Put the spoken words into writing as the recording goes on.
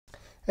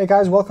Hey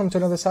guys, welcome to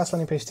another SaaS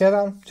landing page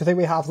teardown. Today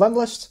we have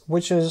Lemlist,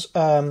 which is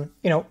a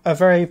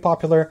very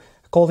popular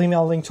cold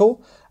emailing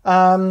tool.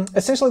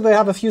 Essentially, they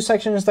have a few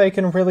sections that you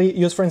can really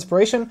use for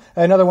inspiration,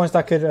 and other ones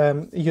that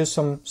could use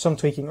some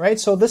tweaking, right?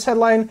 So this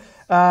headline,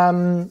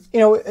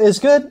 is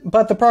good,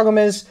 but the problem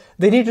is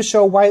they need to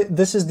show why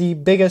this is the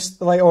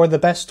biggest, or the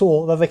best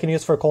tool that they can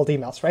use for cold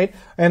emails, right?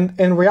 And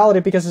in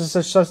reality, because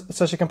it's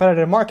such a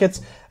competitive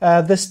market,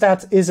 this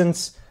stat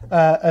isn't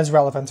as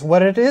relevant.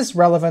 What it is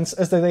relevant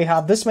is that they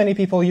have this many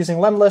people using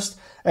Lemlist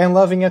and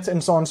loving it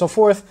and so on and so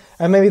forth,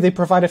 and maybe they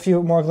provide a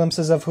few more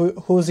glimpses of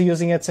who's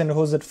using it and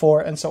who's it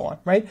for and so on,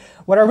 right?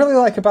 What I really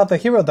like about the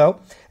hero, though,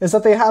 is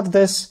that they have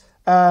this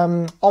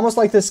almost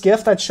like this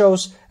GIF that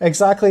shows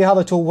exactly how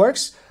the tool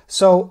works.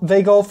 So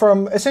they go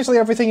from essentially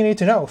everything you need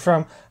to know,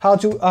 from how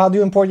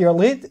to import your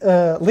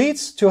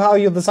leads, to how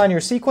you design your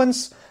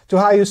sequence, to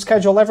how you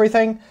schedule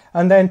everything,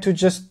 and then to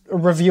just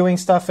reviewing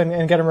stuff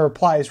and getting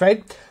replies,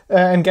 right?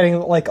 And getting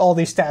like all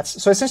these stats.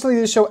 So essentially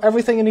they show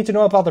everything you need to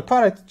know about the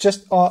product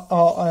just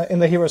in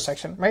the hero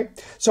section, right?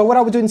 So what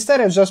I would do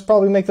instead is just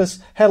probably make this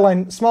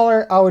headline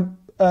smaller. I would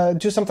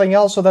do something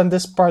else so then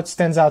this part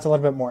stands out a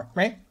little bit more,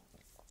 right?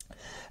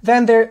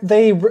 Then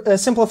they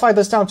simplify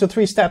this down to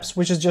 3 steps,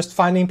 which is just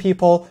finding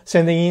people,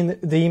 sending in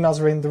the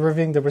emails,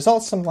 reviewing the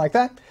results, something like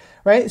that,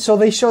 right? So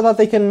they show that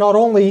they can not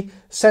only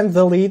send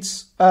the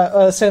leads,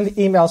 send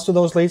emails to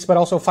those leads, but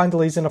also find the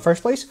leads in the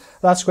first place.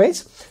 That's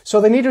great.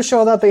 So they need to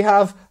show that they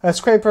have a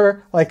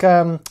scraper, like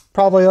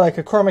probably like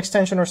a Chrome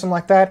extension or something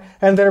like that,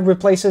 and that it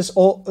replaces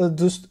all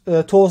those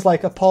tools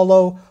like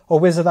Apollo or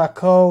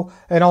Wizard.co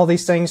and all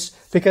these things,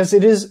 because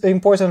it is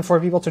important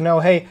for people to know,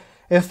 hey,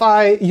 if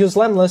I use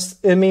Lemlist,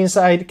 it means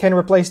I can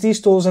replace these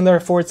tools and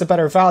therefore it's a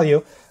better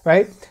value,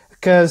 right?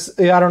 Because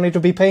I don't need to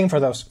be paying for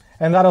those.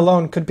 And that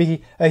alone could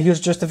be a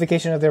huge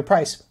justification of their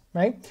price,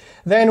 right?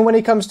 Then when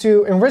it comes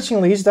to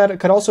enriching leads, that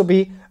could also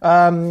be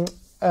like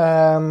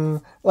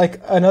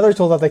another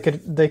tool that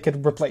they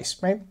could replace,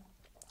 right?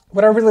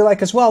 What I really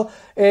like as well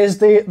is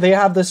they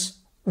have this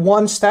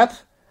one step,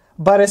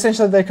 but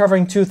essentially they're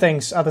covering 2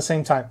 things at the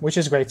same time, which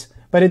is great.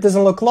 But it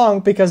doesn't look long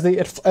because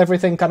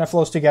everything kind of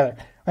flows together,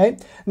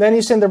 right? Then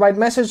you send the right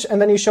message,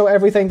 and then you show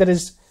everything that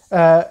is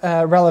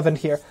relevant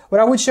here.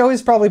 What I would show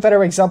is probably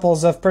better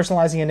examples of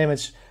personalizing an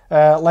image.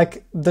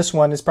 Like this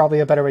one is probably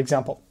a better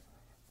example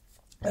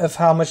of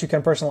how much you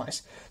can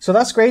personalize. So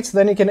that's great.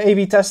 Then you can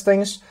A/B test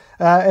things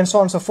and so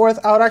on and so forth.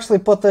 I would actually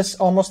put this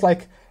almost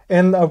like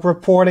in a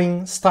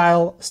reporting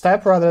style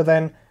step rather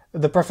than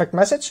the perfect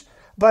message.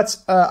 But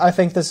I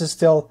think this is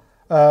still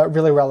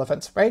really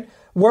relevant, right?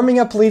 Warming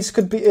up leads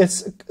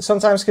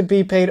sometimes could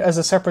be paid as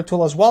a separate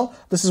tool as well.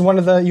 This is one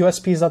of the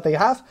USPs that they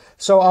have.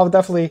 So I would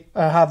definitely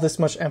have this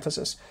much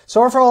emphasis.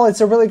 So overall, it's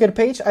a really good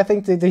page. I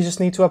think they just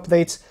need to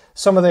update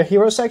some of their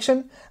hero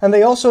section. And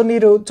they also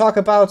need to talk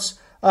about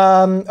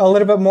a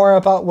little bit more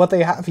about what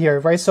they have here,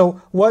 right? So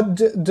what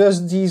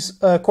does these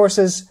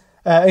courses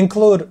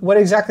include? What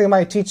exactly am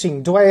I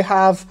teaching? Do I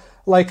have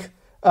like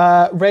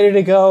ready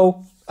to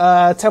go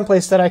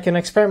templates that I can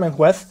experiment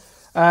with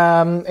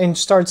and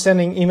start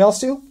sending emails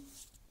to?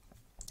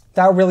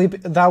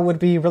 That would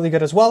be really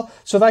good as well.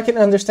 So that I can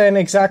understand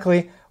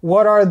exactly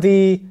what are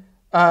the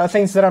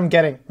things that I'm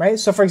getting, right?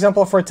 So for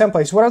example, for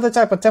templates, what are the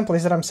type of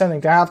templates that I'm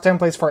sending? Do I have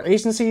templates for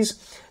agencies,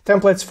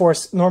 templates for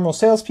normal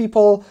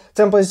salespeople,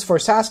 templates for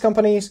SaaS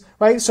companies,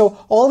 right? So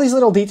all these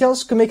little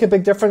details can make a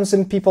big difference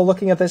in people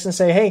looking at this and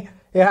say, hey,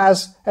 it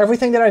has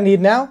everything that I need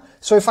now.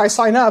 So if I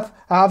sign up,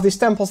 I have these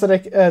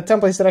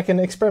templates that I can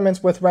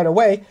experiment with right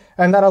away,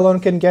 and that alone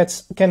can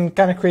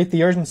kind of create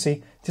the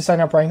urgency to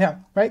sign up right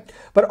now, right?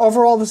 But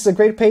overall, this is a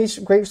great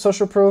page, great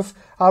social proof.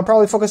 I'll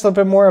probably focus a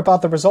little bit more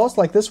about the results,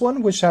 like this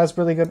one, which has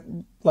really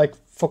good,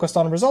 focused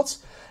on results.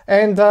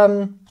 And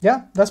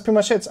yeah, that's pretty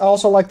much it. I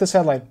also like this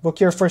headline: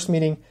 book your first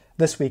meeting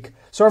this week.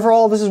 So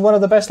overall, this is one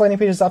of the best landing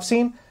pages I've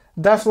seen.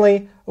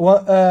 Definitely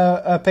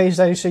a page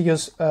that you should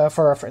use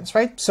for reference,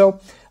 right?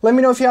 So let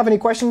me know if you have any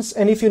questions,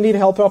 and if you need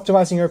help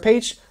optimizing your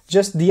page,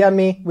 just DM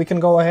me. We can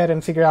go ahead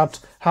and figure out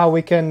how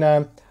we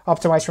can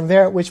optimize from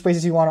there, which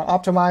pages you want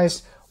to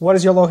optimize, what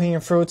is your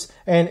low-hanging fruit,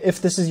 and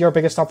if this is your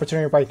biggest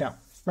opportunity right now,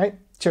 right?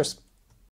 Cheers.